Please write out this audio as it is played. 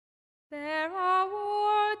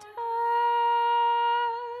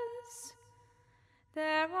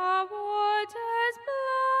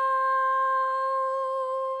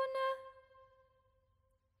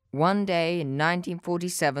One day in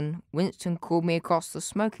 1947, Winston called me across the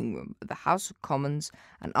smoking room of the House of Commons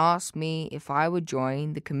and asked me if I would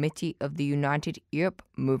join the Committee of the United Europe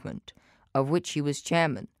movement, of which he was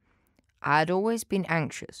chairman. I had always been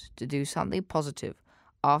anxious to do something positive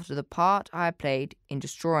after the part I had played in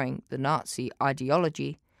destroying the Nazi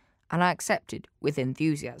ideology, and I accepted with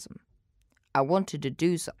enthusiasm. I wanted to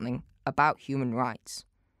do something about human rights.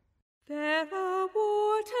 There are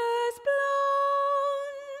waters blown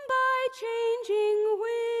by changing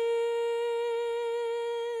winds.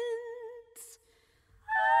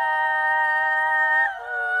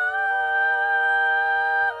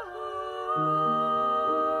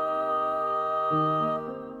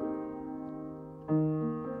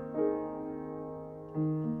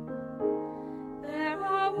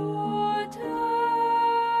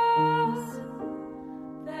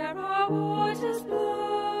 There are waters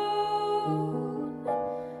blown,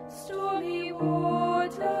 stormy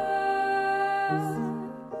waters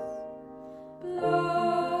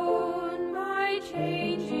blown by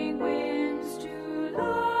changing winds to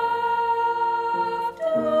laughter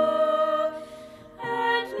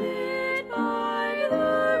and lit by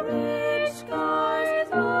the rich skies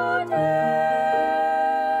of day.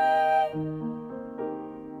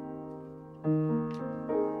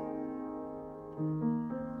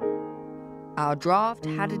 Our draft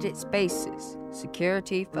had at its basis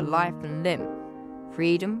security for life and limb,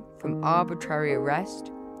 freedom from arbitrary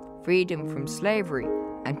arrest, freedom from slavery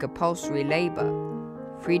and compulsory labor,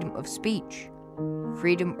 freedom of speech,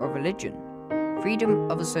 freedom of religion, freedom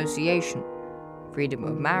of association, freedom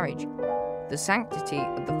of marriage, the sanctity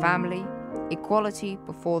of the family, equality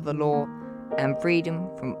before the law, and freedom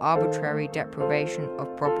from arbitrary deprivation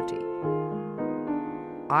of property.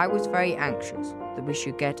 I was very anxious that we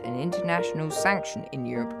should get an international sanction in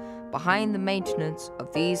Europe behind the maintenance of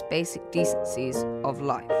these basic decencies of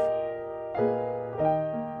life.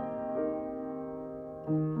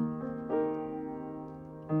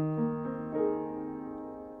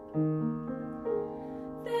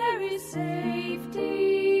 There is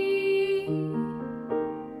safety,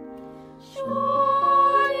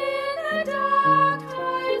 short in the dark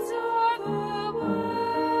tides of a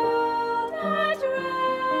world at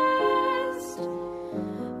rest.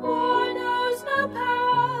 War knows no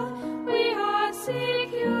power, we are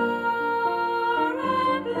secure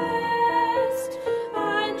and blessed,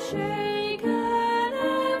 unshaken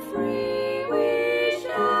and free we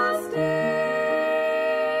shall stay.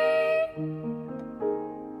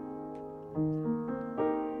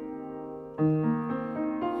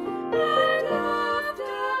 And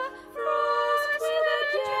after frost with a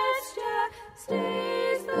gesture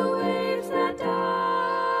stays the waves that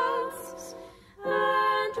dance,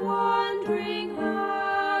 and wandering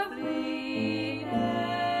loveliness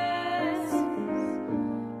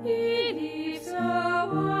he leaves a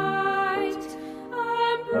white,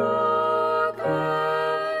 unbroken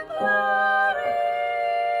glory.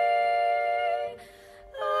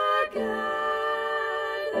 The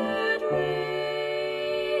gathered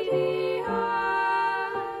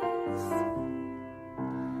radiance,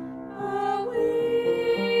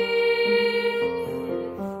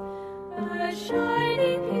 with a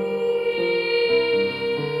shining peace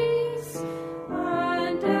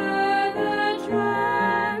under the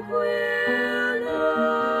tranquil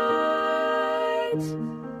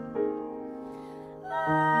night.